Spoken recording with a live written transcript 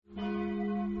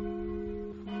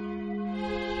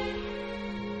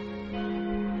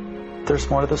there's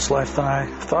more to this life than I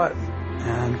thought,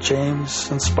 and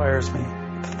James inspires me.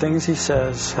 The things he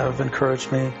says have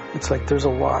encouraged me. It's like there's a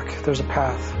walk, there's a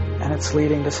path, and it's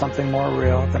leading to something more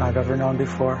real than I've ever known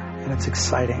before, and it's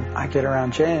exciting. I get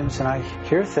around James and I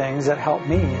hear things that help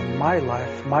me in my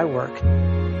life, my work.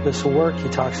 This work he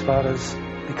talks about has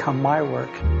become my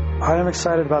work. I am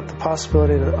excited about the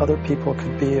possibility that other people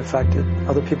could be affected,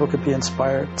 other people could be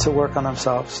inspired to work on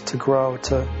themselves, to grow,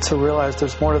 to realize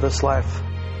there's more to this life.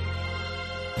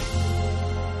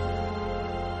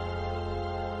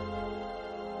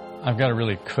 I've got to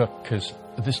really cook because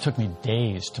this took me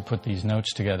days to put these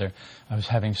notes together. I was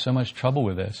having so much trouble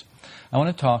with this. I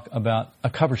want to talk about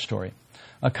a cover story.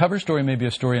 A cover story may be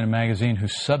a story in a magazine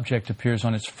whose subject appears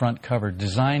on its front cover,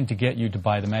 designed to get you to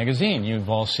buy the magazine. You've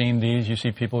all seen these. You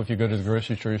see people, if you go to the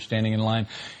grocery store, you're standing in line.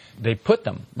 They put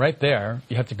them right there.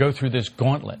 You have to go through this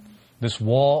gauntlet, this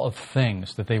wall of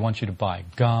things that they want you to buy.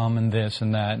 Gum and this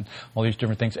and that, and all these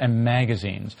different things, and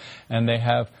magazines. And they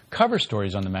have cover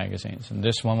stories on the magazines. And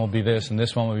this one will be this, and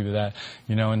this one will be that.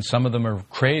 You know, and some of them are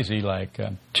crazy, like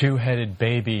two-headed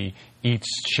baby eats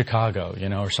Chicago, you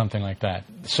know, or something like that.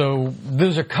 So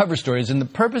those are cover stories, and the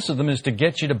purpose of them is to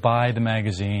get you to buy the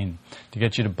magazine, to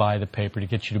get you to buy the paper, to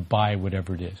get you to buy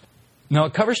whatever it is. Now,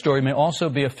 a cover story may also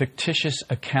be a fictitious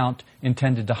account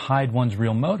intended to hide one's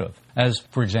real motive, as,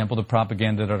 for example, the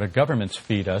propaganda that our governments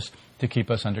feed us to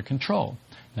keep us under control.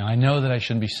 Now, I know that I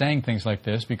shouldn't be saying things like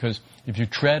this because if you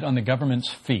tread on the government's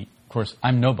feet, of course,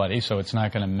 I'm nobody, so it's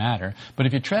not going to matter, but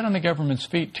if you tread on the government's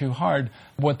feet too hard,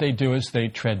 what they do is they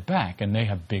tread back, and they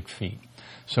have big feet.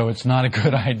 So it's not a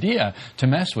good idea to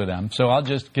mess with them. So I'll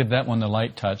just give that one the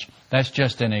light touch. That's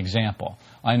just an example.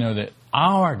 I know that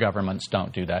our governments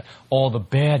don't do that. All the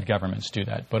bad governments do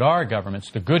that. But our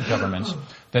governments, the good governments,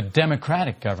 the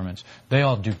democratic governments, they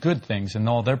all do good things, and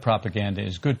all their propaganda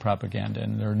is good propaganda,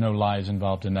 and there are no lies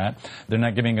involved in that. They're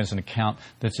not giving us an account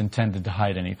that's intended to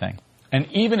hide anything. And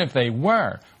even if they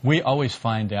were, we always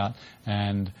find out,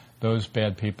 and those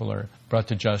bad people are brought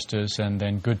to justice, and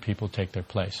then good people take their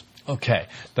place. Okay,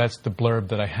 that's the blurb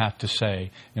that I have to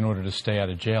say in order to stay out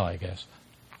of jail, I guess.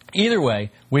 Either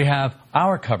way, we have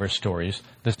our cover stories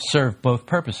that serve both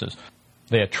purposes.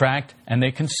 They attract and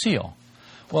they conceal.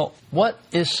 Well, what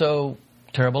is so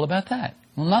terrible about that?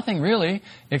 Well, nothing really,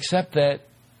 except that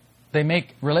they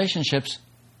make relationships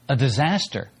a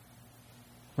disaster.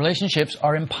 Relationships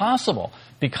are impossible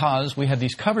because we have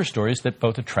these cover stories that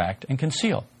both attract and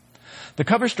conceal. The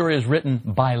cover story is written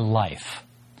by life.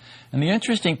 And the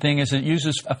interesting thing is it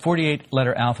uses a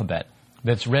 48-letter alphabet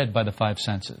that's read by the five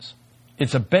senses.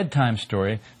 It's a bedtime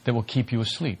story that will keep you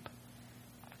asleep.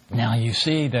 Now, you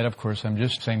see that, of course, I'm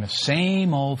just saying the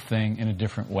same old thing in a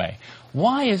different way.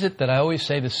 Why is it that I always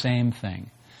say the same thing?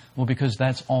 Well, because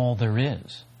that's all there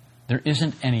is. There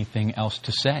isn't anything else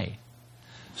to say.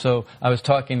 So I was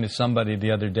talking to somebody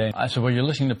the other day. I said, well, you're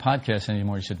listening to podcasts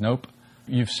anymore? He said, nope,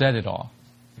 you've said it all.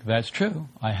 That's true.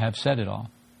 I have said it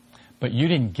all. But you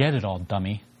didn't get it all,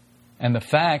 dummy. And the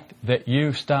fact that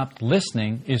you stopped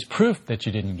listening is proof that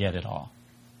you didn't get it all.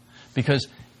 Because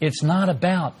it's not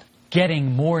about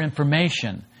getting more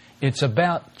information. It's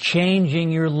about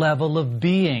changing your level of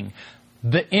being.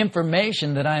 The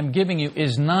information that I'm giving you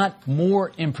is not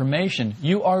more information.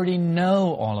 You already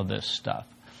know all of this stuff.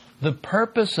 The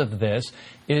purpose of this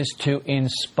is to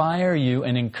inspire you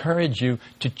and encourage you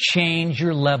to change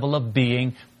your level of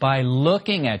being by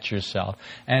looking at yourself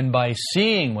and by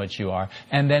seeing what you are,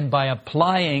 and then by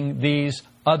applying these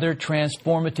other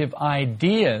transformative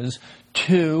ideas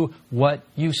to what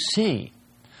you see.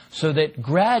 So that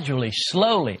gradually,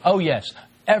 slowly, oh yes,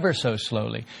 ever so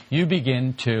slowly, you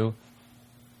begin to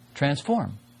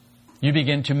transform. You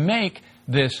begin to make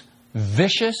this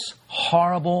vicious,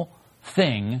 horrible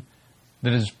thing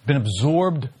that has been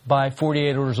absorbed by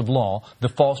 48 orders of law, the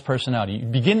false personality. You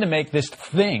begin to make this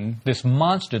thing, this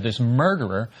monster, this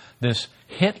murderer, this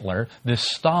Hitler, this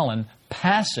Stalin,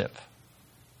 passive.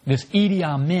 This Idi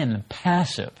Amin,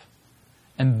 passive.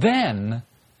 And then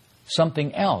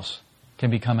something else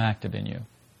can become active in you.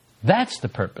 That's the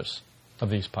purpose of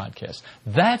these podcasts.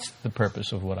 That's the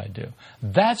purpose of what I do.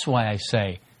 That's why I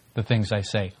say the things I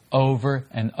say over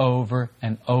and over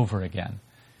and over again.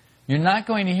 You're not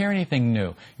going to hear anything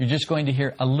new. You're just going to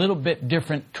hear a little bit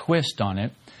different twist on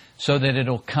it so that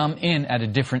it'll come in at a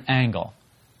different angle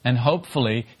and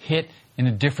hopefully hit in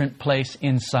a different place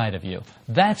inside of you.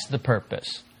 That's the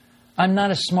purpose. I'm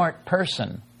not a smart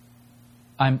person.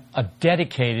 I'm a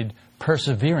dedicated,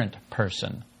 perseverant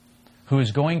person who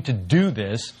is going to do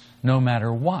this no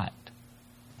matter what.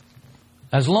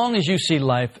 As long as you see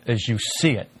life as you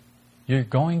see it, you're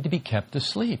going to be kept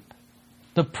asleep.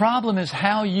 The problem is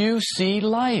how you see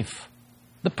life.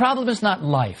 The problem is not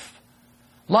life.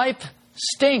 Life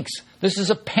stinks. This is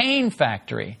a pain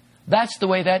factory. That's the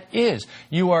way that is.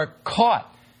 You are caught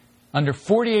under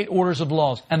 48 orders of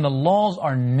laws, and the laws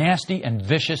are nasty and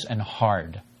vicious and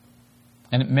hard.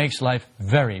 And it makes life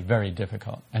very, very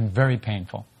difficult and very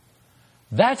painful.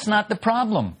 That's not the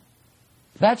problem.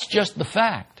 That's just the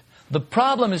fact. The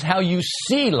problem is how you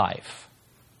see life.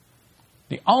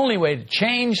 The only way to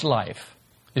change life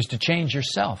is to change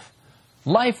yourself.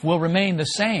 Life will remain the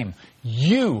same.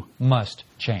 You must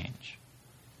change.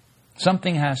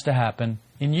 Something has to happen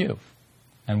in you.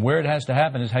 And where it has to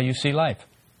happen is how you see life.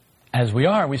 As we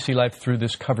see life through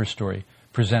this cover story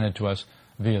presented to us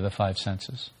via the five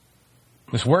senses.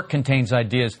 This work contains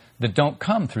ideas that don't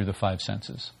come through the five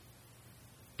senses.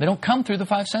 They don't come through the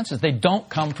five senses. They don't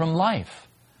come from life.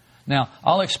 Now,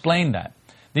 I'll explain that.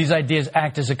 These ideas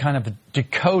act as a kind of a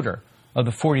decoder of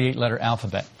the 48-letter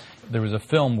alphabet. There was a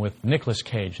film with Nicolas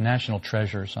Cage, National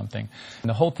Treasure or something. And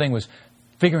the whole thing was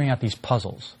figuring out these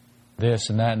puzzles. This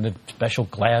and that, and the special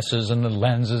glasses and the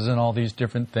lenses and all these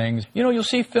different things. You know, you'll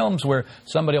see films where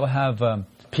somebody will have a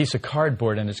piece of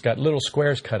cardboard and it's got little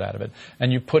squares cut out of it.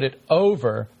 And you put it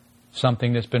over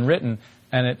something that's been written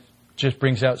and it just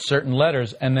brings out certain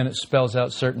letters and then it spells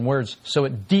out certain words. So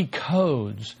it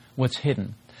decodes what's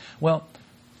hidden. Well,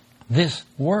 this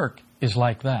work is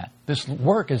like that. This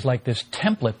work is like this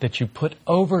template that you put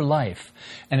over life.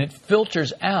 And it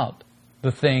filters out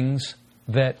the things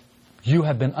that you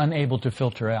have been unable to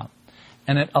filter out.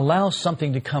 And it allows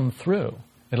something to come through.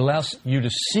 It allows you to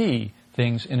see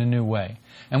things in a new way.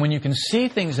 And when you can see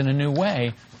things in a new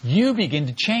way, you begin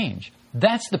to change.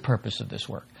 That's the purpose of this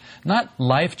work. Not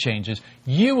life changes,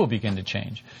 you will begin to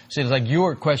change. See, it's like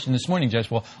your question this morning, Jess,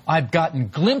 well, I've gotten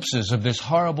glimpses of this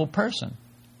horrible person.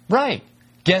 Right.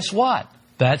 Guess what?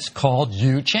 That's called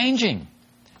you changing.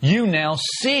 You now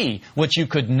see what you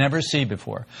could never see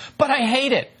before. But I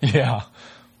hate it. Yeah.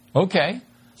 Okay,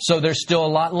 so there's still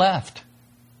a lot left.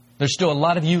 There's still a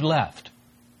lot of you left.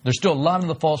 There's still a lot of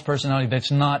the false personality that's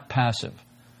not passive.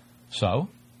 So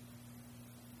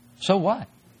what?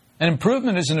 An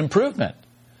improvement is an improvement.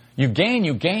 You gain,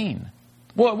 you gain.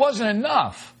 Well, it wasn't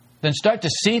enough. Then start to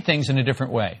see things in a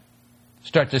different way.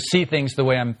 Start to see things the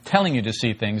way I'm telling you to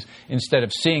see things instead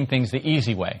of seeing things the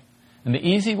easy way. And the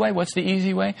easy way, what's the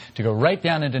easy way? To go right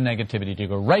down into negativity, to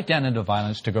go right down into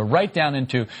violence, to go right down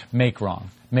into make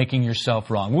wrong, making yourself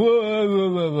wrong. Whoa,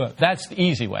 whoa, whoa, whoa. That's the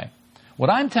easy way.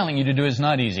 What I'm telling you to do is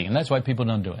not easy, and that's why people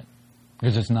don't do it.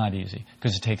 Because it's not easy.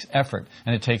 Because it takes effort,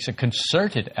 and it takes a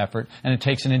concerted effort, and it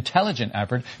takes an intelligent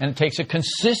effort, and it takes a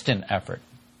consistent effort.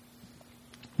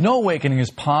 No awakening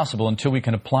is possible until we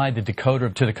can apply the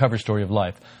decoder to the cover story of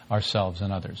life, ourselves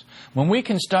and others. When we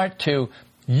can start to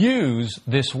use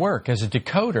this work as a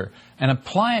decoder and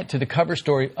apply it to the cover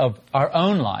story of our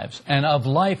own lives and of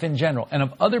life in general and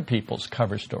of other people's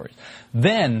cover stories,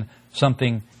 then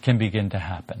something can begin to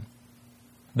happen.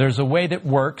 There's a way that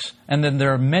works, and then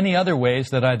there are many other ways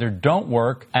that either don't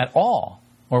work at all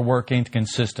or work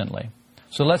inconsistently.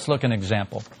 So let's look at an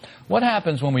example. What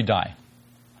happens when we die?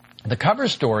 The cover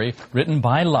story, written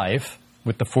by life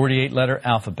with the 48-letter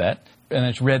alphabet, and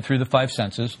it's read through the five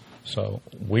senses. So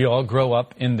we all grow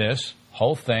up in this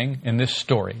whole thing, in this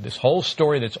story, this whole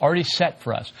story that's already set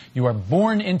for us. You are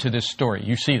born into this story.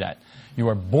 You see that. You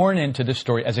are born into this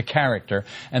story as a character,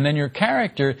 and then your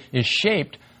character is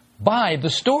shaped by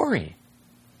the story.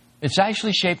 It's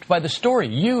actually shaped by the story.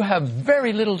 You have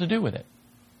very little to do with it.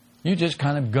 You just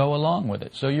kind of go along with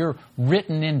it. So you're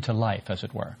written into life, as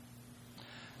it were.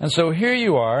 And so here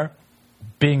you are,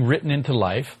 being written into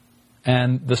life,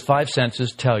 and the five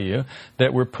senses tell you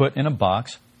that we're put in a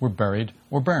box, we're buried,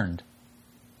 we're burned.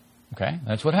 Okay?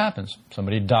 That's what happens.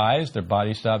 Somebody dies, their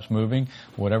body stops moving,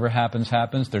 whatever happens,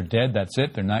 happens, they're dead, that's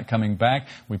it, they're not coming back.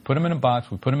 We put them in a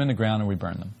box, we put them in the ground, and we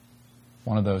burn them.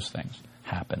 One of those things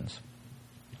happens.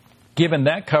 Given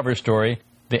that cover story,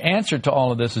 the answer to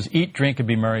all of this is eat, drink, and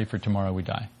be merry, for tomorrow we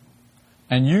die.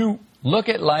 And you look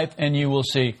at life and you will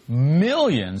see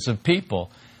millions of people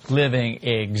living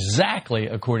exactly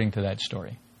according to that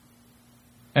story.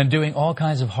 And doing all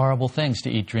kinds of horrible things to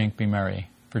eat, drink, be merry,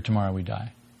 for tomorrow we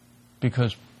die.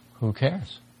 Because who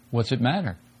cares? What's it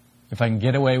matter? If I can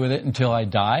get away with it until I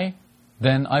die,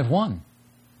 then I've won.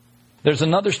 There's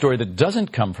another story that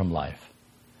doesn't come from life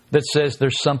that says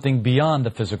there's something beyond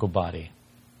the physical body.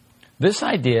 This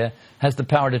idea has the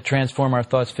power to transform our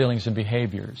thoughts, feelings, and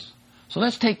behaviors. So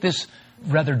let's take this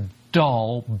rather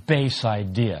dull base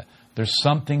idea. There's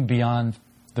something beyond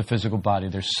the physical body.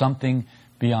 There's something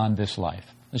beyond this life.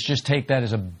 Let's just take that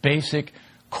as a basic,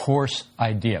 coarse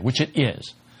idea, which it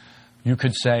is. You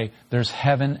could say there's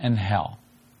heaven and hell.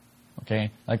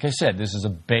 Okay? Like I said, this is a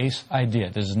base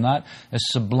idea. This is not as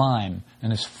sublime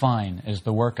and as fine as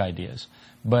the work ideas.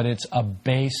 But it's a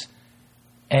base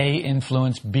A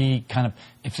influence, B kind of,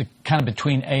 it's a kind of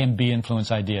between A and B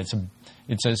influence idea.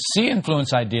 It's a C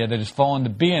influence idea that has fallen to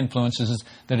B influences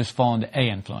that has fallen to A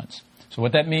influence. So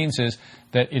what that means is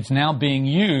that it's now being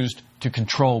used to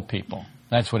control people.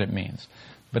 That's what it means.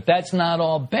 But that's not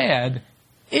all bad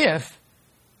if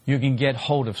you can get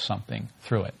hold of something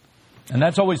through it. And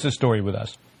that's always the story with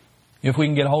us. If we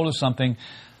can get hold of something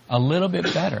a little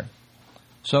bit better.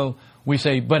 So we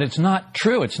say, but it's not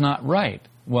true, it's not right.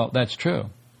 Well, that's true.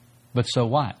 But so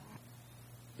what?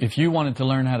 If you wanted to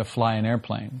learn how to fly an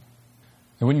airplane,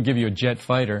 they wouldn't give you a jet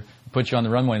fighter, put you on the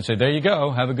runway and say, there you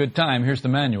go, have a good time, here's the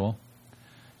manual.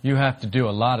 You have to do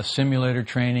a lot of simulator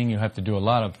training, you have to do a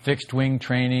lot of fixed wing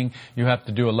training, you have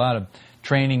to do a lot of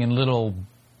training in little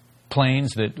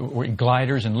planes, or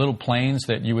gliders and little planes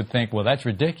that you would think, well, that's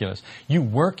ridiculous. You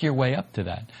work your way up to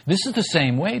that. This is the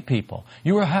same way, people.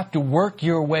 You will have to work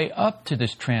your way up to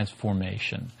this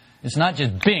transformation. It's not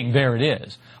just bing, there it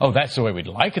is. Oh, that's the way we'd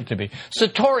like it to be.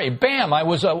 Satori, bam,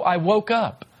 I woke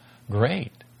up.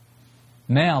 Great.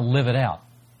 Now live it out.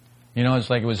 You know, it's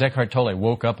like it was Eckhart Tolle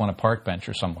woke up on a park bench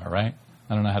or somewhere, right?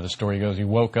 I don't know how the story goes. He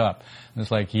woke up. And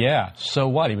it's like, yeah, so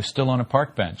what? He was still on a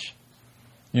park bench.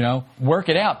 You know, work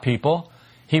it out, people.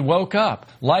 He woke up.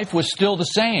 Life was still the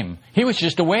same. He was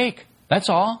just awake. That's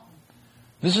all.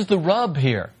 This is the rub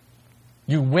here.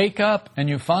 You wake up and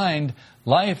you find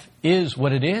life is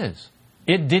what it is.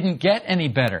 It didn't get any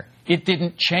better. It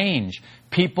didn't change.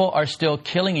 People are still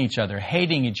killing each other,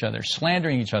 hating each other,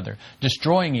 slandering each other,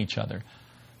 destroying each other.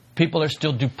 People are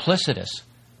still duplicitous.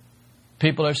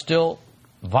 People are still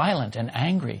violent and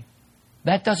angry.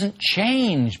 That doesn't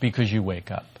change because you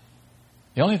wake up.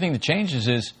 The only thing that changes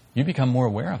is you become more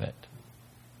aware of it.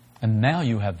 And now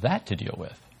you have that to deal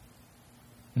with.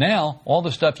 Now, all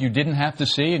the stuff you didn't have to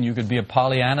see and you could be a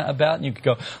Pollyanna about and you could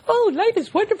go, oh, life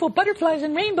is wonderful, butterflies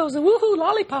and rainbows and woohoo,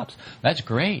 lollipops. That's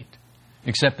great.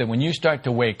 Except that when you start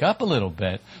to wake up a little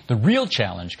bit, the real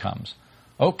challenge comes.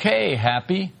 Okay,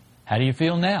 happy, how do you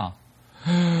feel now?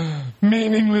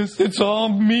 Meaningless, it's all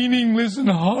meaningless and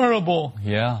horrible.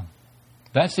 Yeah,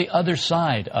 that's the other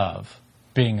side of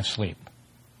being asleep.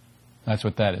 That's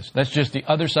what that is. That's just the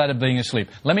other side of being asleep.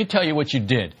 Let me tell you what you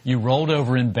did. You rolled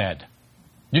over in bed.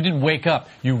 You didn't wake up.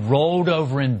 You rolled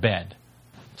over in bed.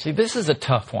 See, this is a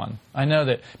tough one. I know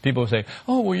that people say,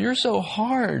 oh, well, you're so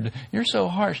hard. You're so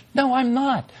harsh. No, I'm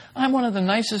not. I'm one of the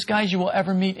nicest guys you will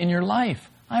ever meet in your life.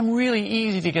 I'm really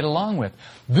easy to get along with.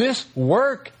 This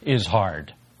work is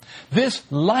hard. This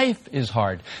life is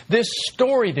hard. This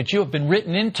story that you have been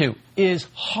written into is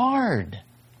hard.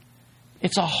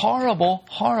 It's a horrible,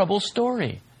 horrible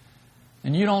story.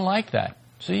 And you don't like that.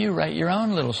 So you write your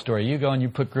own little story. You go and you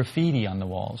put graffiti on the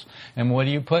walls. And what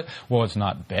do you put? Well, it's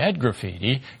not bad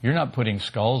graffiti. You're not putting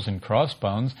skulls and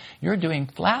crossbones. You're doing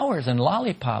flowers and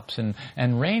lollipops and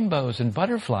rainbows and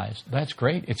butterflies. That's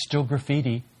great. It's still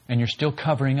graffiti. And you're still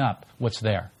covering up what's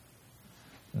there.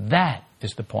 That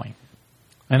is the point.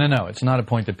 And I know it's not a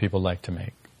point that people like to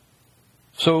make.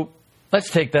 So let's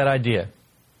take that idea.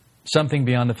 Something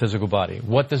beyond the physical body.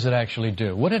 What does it actually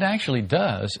do? What it actually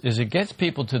does is it gets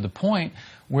people to the point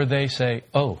where they say,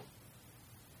 oh,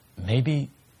 maybe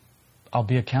I'll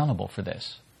be accountable for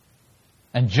this.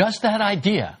 And just that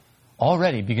idea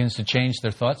already begins to change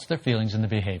their thoughts, their feelings, and their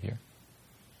behavior.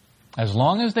 As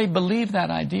long as they believe that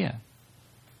idea,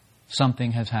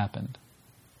 something has happened.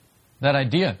 That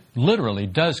idea literally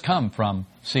does come from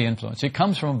C influence. It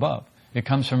comes from above. It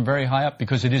comes from very high up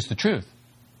because it is the truth.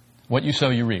 What you sow,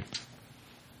 you reap.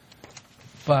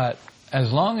 But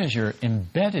as long as you're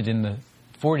embedded in the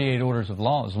 48 orders of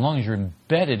law, as long as you're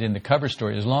embedded in the cover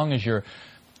story, as long as your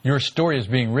story is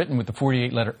being written with the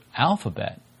 48-letter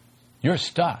alphabet, you're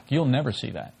stuck. You'll never see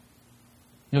that.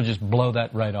 You'll just blow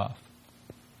that right off.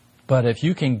 But if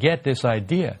you can get this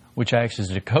idea, which acts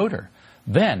as a decoder,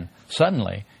 then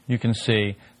suddenly you can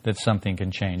see that something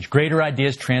can change. Greater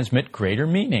ideas transmit greater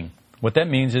meaning. What that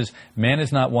means is man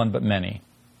is not one but many.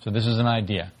 So this is an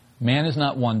idea. Man is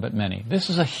not one but many.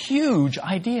 This is a huge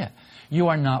idea. You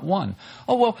are not one.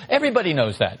 Oh, well, everybody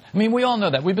knows that. I mean, we all know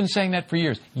that. We've been saying that for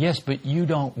years. Yes, but you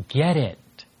don't get it.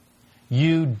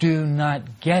 You do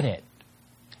not get it.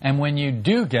 And when you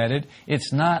do get it,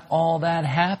 it's not all that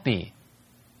happy.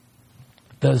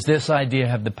 Does this idea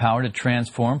have the power to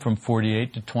transform from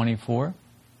 48 to 24?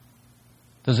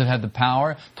 Does it have the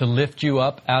power to lift you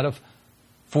up out of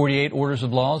 48 orders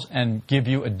of laws and give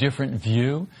you a different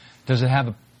view? Does it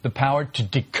have the power to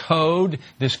decode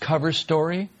this cover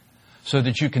story so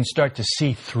that you can start to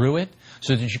see through it,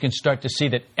 so that you can start to see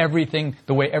that everything,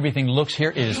 the way everything looks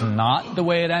here, is not the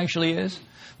way it actually is,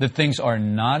 that things are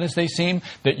not as they seem,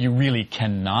 that you really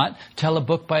cannot tell a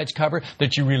book by its cover,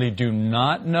 that you really do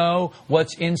not know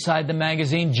what's inside the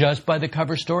magazine just by the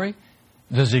cover story?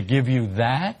 Does it give you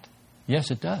that? Yes,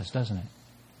 it does, doesn't it?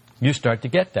 You start to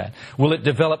get that. Will it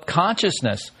develop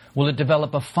consciousness? Will it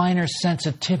develop a finer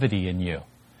sensitivity in you?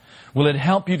 Will it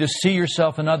help you to see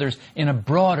yourself and others in a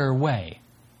broader way?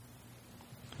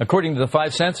 According to the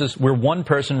five senses, we're one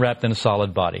person wrapped in a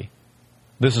solid body.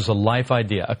 This is a life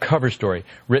idea, a cover story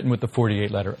written with the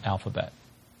 48-letter alphabet.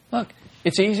 Look,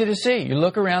 it's easy to see. You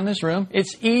look around this room,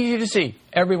 it's easy to see.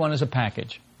 Everyone is a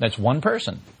package. That's one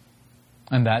person.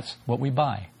 And that's what we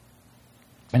buy.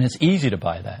 And it's easy to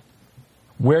buy that.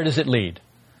 Where does it lead?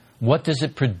 What does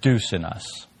it produce in us?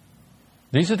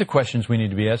 These are the questions we need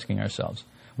to be asking ourselves.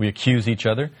 We accuse each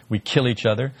other, we kill each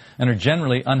other, and are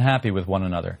generally unhappy with one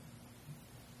another.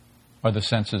 Are the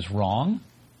senses wrong?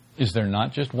 Is there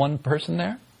not just one person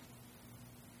there?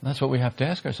 That's what we have to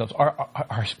ask ourselves.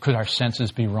 Could our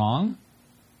senses be wrong?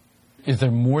 Is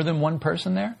there more than one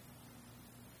person there?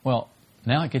 Well,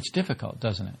 now it gets difficult,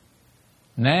 doesn't it?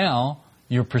 Now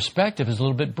your perspective is a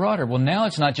little bit broader. Well, now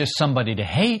it's not just somebody to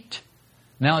hate.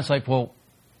 Now it's like, well,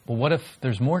 what if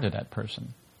there's more to that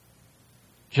person?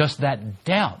 Just that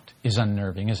doubt is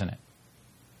unnerving, isn't it?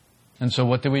 And so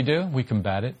what do? We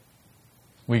combat it.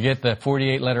 We get the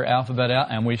 48-letter alphabet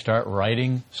out and we start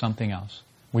writing something else.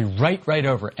 We write right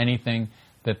over anything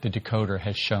that the decoder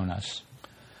has shown us.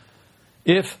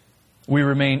 If we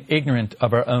remain ignorant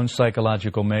of our own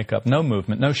psychological makeup, no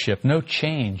movement, no shift, no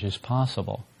change is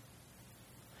possible.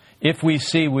 If we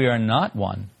see we are not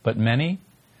one, but many,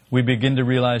 we begin to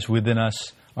realize within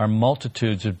us are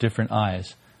multitudes of different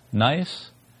eyes,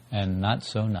 nice and not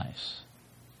so nice.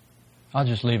 I'll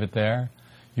just leave it there.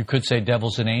 You could say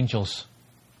devils and angels.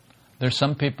 There's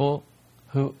some people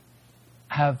who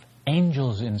have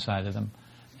angels inside of them.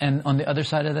 And on the other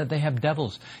side of that, they have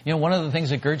devils. You know, one of the things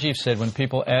that Gurdjieff said when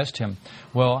people asked him,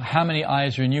 well, how many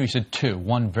eyes are in you? He said 2,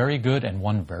 one very good and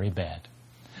one very bad.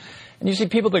 And you see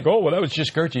people think, oh, well, that was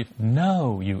just Gurdjieff.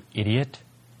 No, you idiot.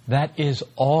 That is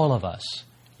all of us.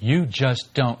 You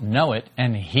just don't know it,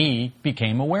 and he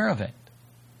became aware of it.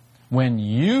 When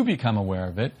you become aware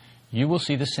of it, you will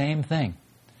see the same thing.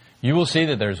 You will see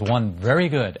that there's one very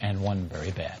good and one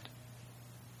very bad.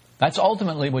 That's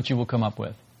ultimately what you will come up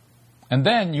with. And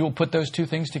then you will put those two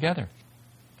things together.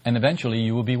 And eventually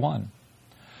you will be one.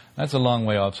 That's a long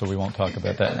way off, so we won't talk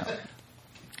about that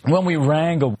now. When we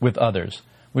wrangle with others,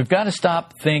 we've got to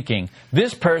stop thinking,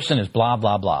 this person is blah,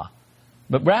 blah, blah.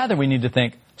 But rather we need to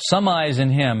think, some eyes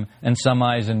in him and some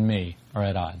eyes in me are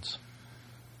at odds.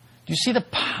 Do you see the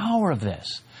power of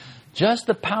this? Just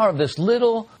the power of this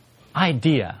little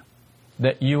idea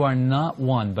that you are not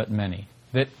one but many.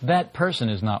 That person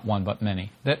is not one but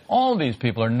many. That all these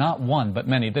people are not one but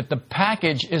many. That the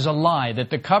package is a lie. That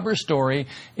the cover story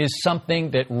is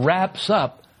something that wraps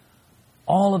up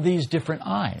all of these different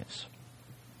eyes.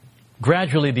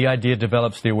 Gradually, the idea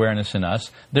develops the awareness in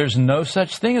us. There's no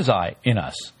such thing as I in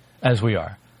us as we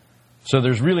are. So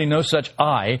there's really no such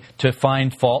I to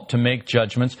find fault, to make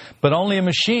judgments, but only a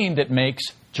machine that makes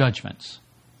judgments.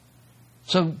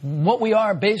 So what we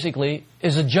are basically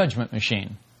is a judgment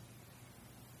machine.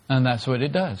 And that's what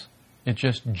it does. It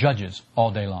just judges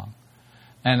all day long.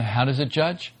 And how does it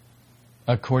judge?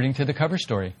 According to the cover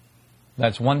story.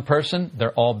 That's one person,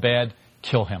 they're all bad,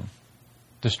 kill him.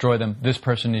 Destroy them. This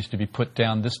person needs to be put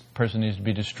down. This person needs to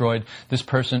be destroyed. This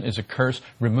person is a curse.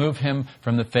 Remove him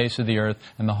from the face of the earth,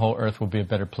 and the whole earth will be a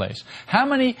better place. How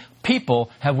many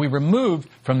people have we removed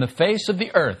from the face of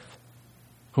the earth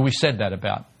who we said that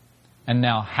about? And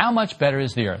now, how much better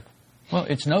is the earth? Well,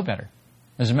 it's no better.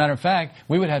 As a matter of fact,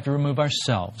 we would have to remove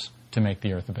ourselves to make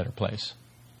the earth a better place.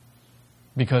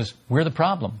 Because we're the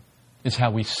problem. It's how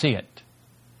we see it.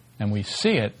 And we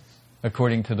see it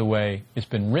according to the way it's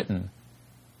been written,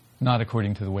 not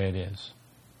according to the way it is.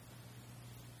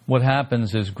 What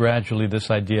happens is gradually this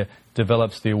idea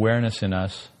develops the awareness in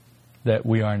us that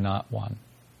we are not one.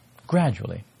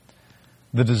 Gradually.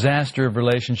 The disaster of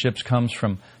relationships comes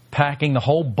from packing the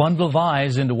whole bundle of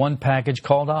eyes into one package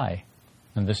called I.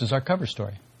 And this is our cover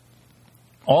story.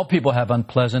 All people have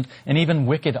unpleasant and even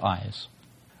wicked eyes.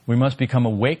 We must become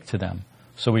awake to them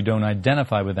so we don't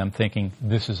identify with them thinking,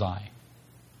 this is I.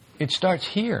 It starts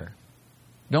here.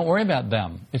 Don't worry about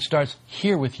them. It starts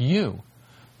here with you.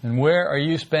 And where are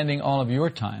you spending all of your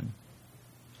time?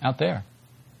 Out there.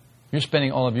 You're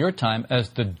spending all of your time as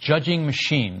the judging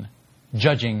machine,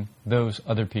 judging those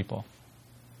other people.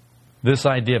 This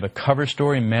idea of a cover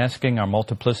story masking our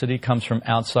multiplicity comes from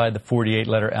outside the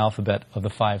 48-letter alphabet of the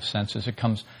five senses. It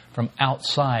comes from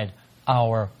outside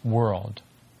our world.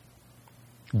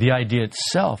 The idea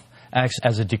itself acts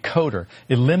as a decoder,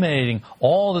 eliminating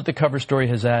all that the cover story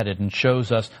has added and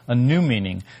shows us a new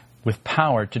meaning with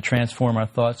power to transform our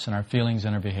thoughts and our feelings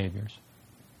and our behaviors.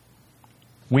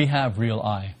 We have real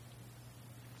I.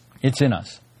 It's in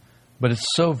us, but it's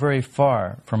so very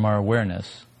far from our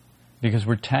awareness because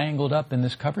we're tangled up in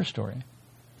this cover story.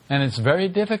 And it's very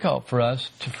difficult for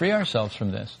us to free ourselves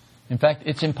from this. In fact,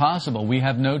 it's impossible. We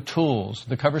have no tools.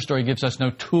 The cover story gives us no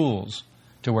tools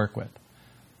to work with.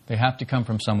 They have to come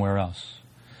from somewhere else.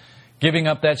 Giving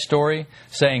up that story,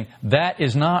 saying, that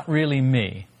is not really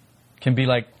me, can be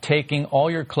like taking all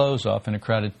your clothes off in a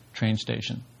crowded train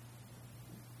station.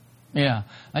 Yeah,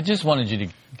 I just wanted you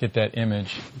to get that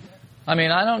image. I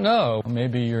mean, I don't know.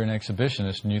 Maybe you're an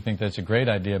exhibitionist and you think that's a great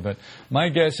idea, but my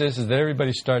guess is that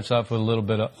everybody starts off with a little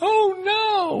bit of,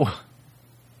 oh no!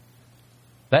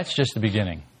 That's just the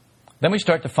beginning. Then we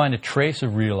start to find a trace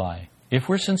of real I. If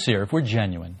we're sincere, if we're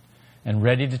genuine, and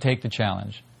ready to take the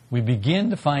challenge, we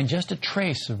begin to find just a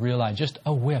trace of real I, just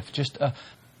a whiff, just a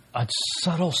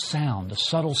subtle sound, a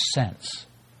subtle sense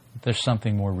that there's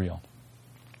something more real.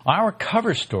 Our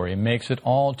cover story makes it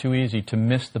all too easy to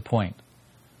miss the point.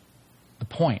 The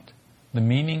point, the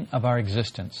meaning of our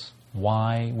existence,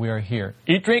 why we are here.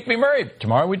 Eat, drink, be merry.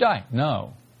 Tomorrow we die.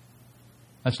 No,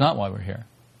 that's not why we're here.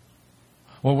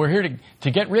 Well, we're here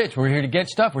to get rich. We're here to get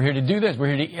stuff. We're here to do this.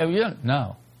 We're here to...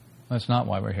 No, that's not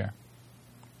why we're here.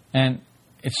 And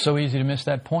it's so easy to miss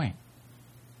that point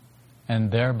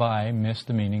and thereby miss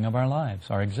the meaning of our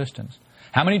lives, our existence.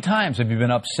 How many times have you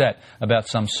been upset about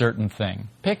some certain thing?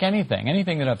 Pick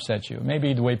anything that upsets you. It may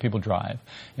be the way people drive.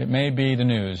 It may be the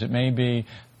news. It may be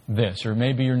this. Or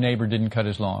maybe your neighbor didn't cut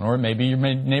his lawn. Or maybe your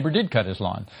neighbor did cut his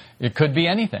lawn. It could be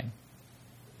anything.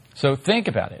 So think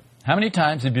about it. How many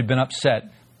times have you been upset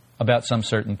about some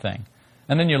certain thing?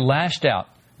 And then you lashed out.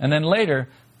 And then later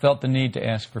felt the need to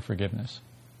ask for forgiveness.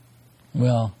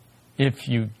 Well, if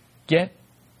you get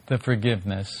the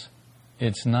forgiveness,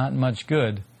 it's not much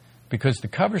good because the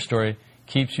cover story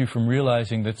keeps you from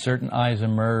realizing that certain I's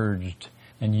emerged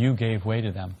and you gave way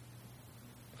to them.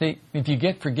 See, if you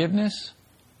get forgiveness,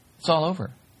 it's all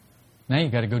over. Now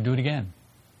you've got to go do it again.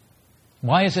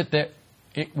 Why is it that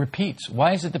it repeats?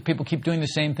 Why is it that people keep doing the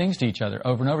same things to each other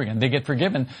over and over again? They get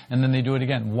forgiven and then they do it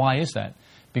again. Why is that?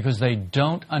 Because they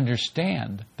don't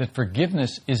understand that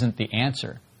forgiveness isn't the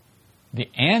answer. The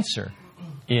answer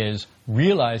is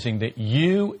realizing that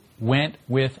you went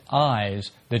with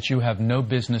eyes that you have no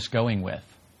business going with.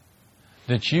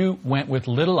 That you went with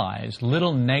little eyes,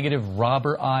 little negative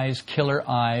robber eyes, killer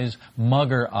eyes,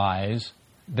 mugger eyes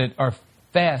that are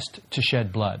fast to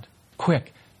shed blood,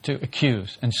 quick to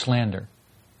accuse and slander,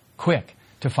 quick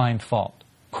to find fault,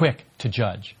 quick to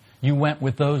judge. You went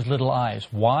with those little eyes.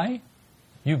 Why?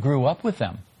 You grew up with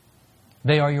them.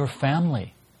 They are your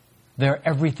family. They're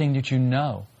everything that you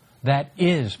know. That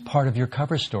is part of your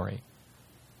cover story.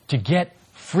 To get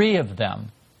free of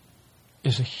them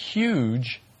is a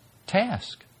huge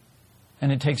task.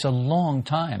 And it takes a long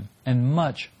time and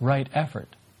much right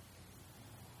effort.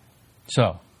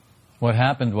 So, what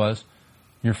happened was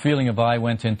your feeling of I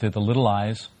went into the little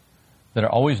eyes that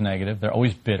are always negative, they're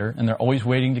always bitter, and they're always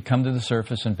waiting to come to the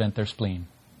surface and vent their spleen.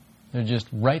 They're just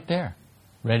right there,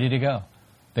 ready to go.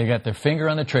 They got their finger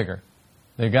on the trigger.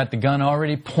 They've got the gun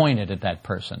already pointed at that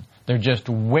person. They're just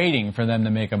waiting for them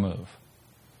to make a move.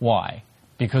 Why?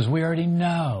 Because we already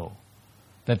know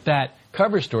that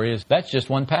cover story that's just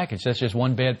one package. That's just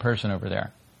one bad person over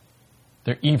there.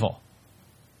 They're evil.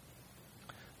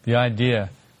 The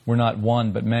idea we're not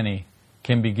one but many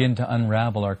can begin to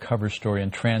unravel our cover story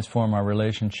and transform our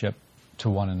relationship to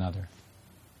one another.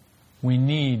 We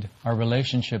need our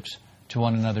relationships to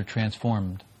one another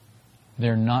transformed.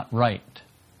 They're not right.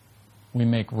 We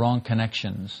make wrong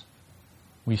connections.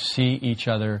 We see each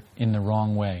other in the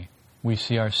wrong way. We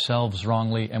see ourselves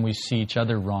wrongly and we see each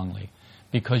other wrongly.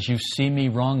 Because you see me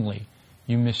wrongly,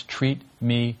 you mistreat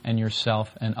me and yourself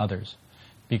and others.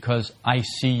 Because I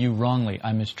see you wrongly,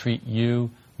 I mistreat you,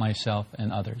 myself,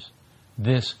 and others.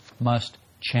 This must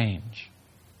change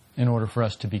in order for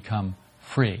us to become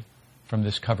free from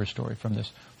this cover story, from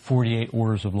this 48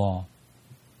 orders of law.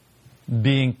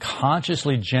 Being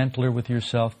consciously gentler with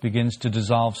yourself begins to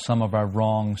dissolve some of our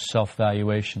wrong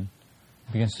self-valuation.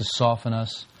 It begins to soften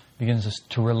us, begins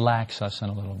to relax us in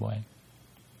a little way.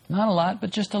 Not a lot, but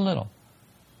just a little.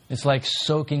 It's like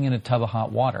soaking in a tub of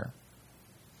hot water.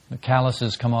 The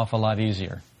calluses come off a lot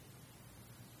easier.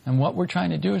 And what we're trying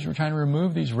to do is we're trying to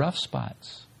remove these rough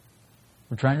spots.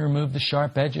 We're trying to remove the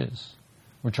sharp edges.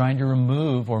 We're trying to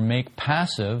remove or make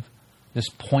passive this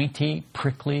pointy,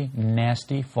 prickly,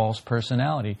 nasty, false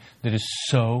personality that is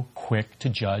so quick to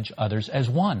judge others as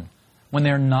one when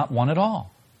they're not one at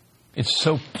all. It's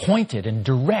so pointed and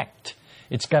direct.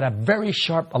 It's got a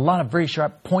lot of very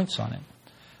sharp points on it.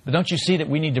 But don't you see that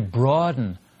we need to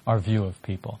broaden our view of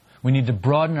people? We need to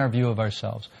broaden our view of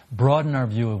ourselves, broaden our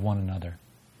view of one another.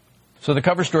 So the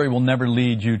cover story will never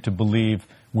lead you to believe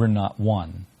we're not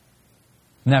one.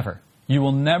 Never. You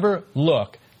will never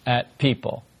look at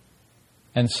people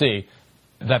and see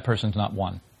that person's not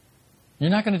one. You're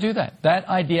not going to do that. That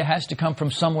idea has to come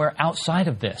from somewhere outside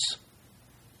of this.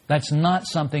 That's not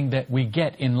something that we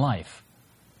get in life.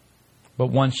 But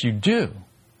once you do,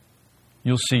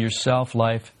 you'll see yourself,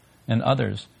 life, and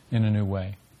others in a new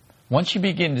way. Once you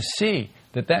begin to see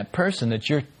that that person that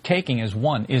you're taking as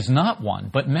one is not one,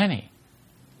 but many,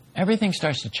 everything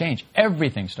starts to change.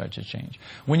 Everything starts to change.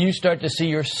 When you start to see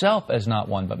yourself as not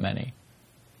one, but many,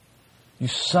 you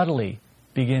subtly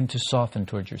begin to soften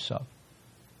towards yourself.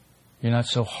 You're not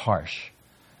so harsh.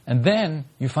 And then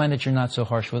you find that you're not so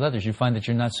harsh with others. You find that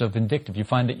you're not so vindictive. You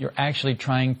find that you're actually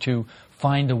trying to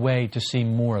find a way to see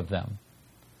more of them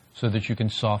so that you can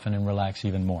soften and relax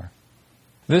even more.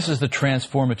 This is the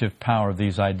transformative power of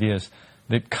these ideas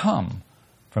that come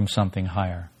from something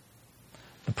higher.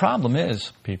 The problem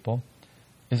is, people,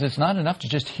 is it's not enough to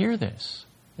just hear this.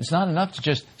 It's not enough to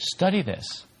just study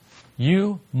this.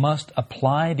 You must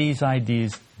apply these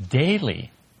ideas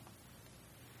daily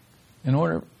in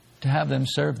order to have them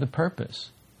serve the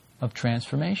purpose of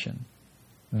transformation.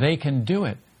 They can do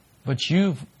it, but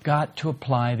you've got to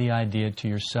apply the idea to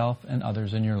yourself and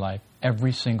others in your life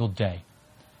every single day,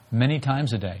 many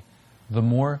times a day. The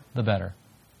more, the better.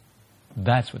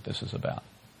 That's what this is about.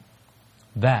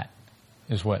 That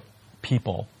is what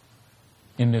people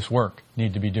in this work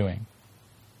need to be doing.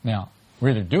 Now, we're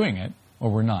either doing it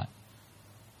or we're not.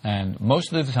 And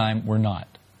most of the time, we're not.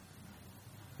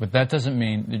 But that doesn't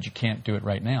mean that you can't do it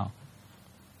right now.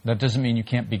 That doesn't mean you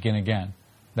can't begin again.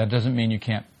 That doesn't mean you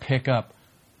can't pick up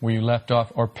where you left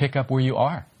off or pick up where you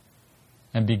are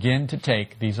and begin to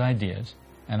take these ideas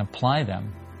and apply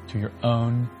them to your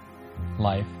own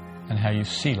life and how you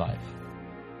see life.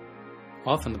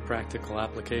 Often the practical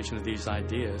application of these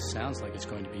ideas sounds like it's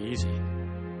going to be easy.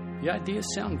 The ideas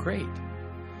sound great.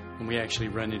 When we actually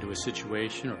run into a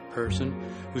situation or a person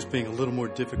who's being a little more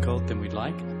difficult than we'd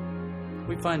like,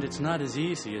 we find it's not as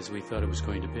easy as we thought it was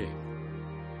going to be.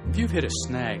 If you've hit a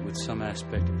snag with some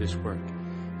aspect of this work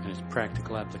and its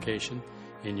practical application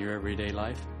in your everyday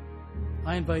life,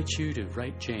 I invite you to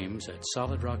write James at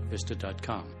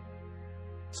solidrockvista.com.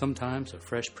 Sometimes a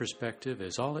fresh perspective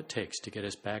is all it takes to get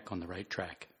us back on the right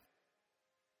track.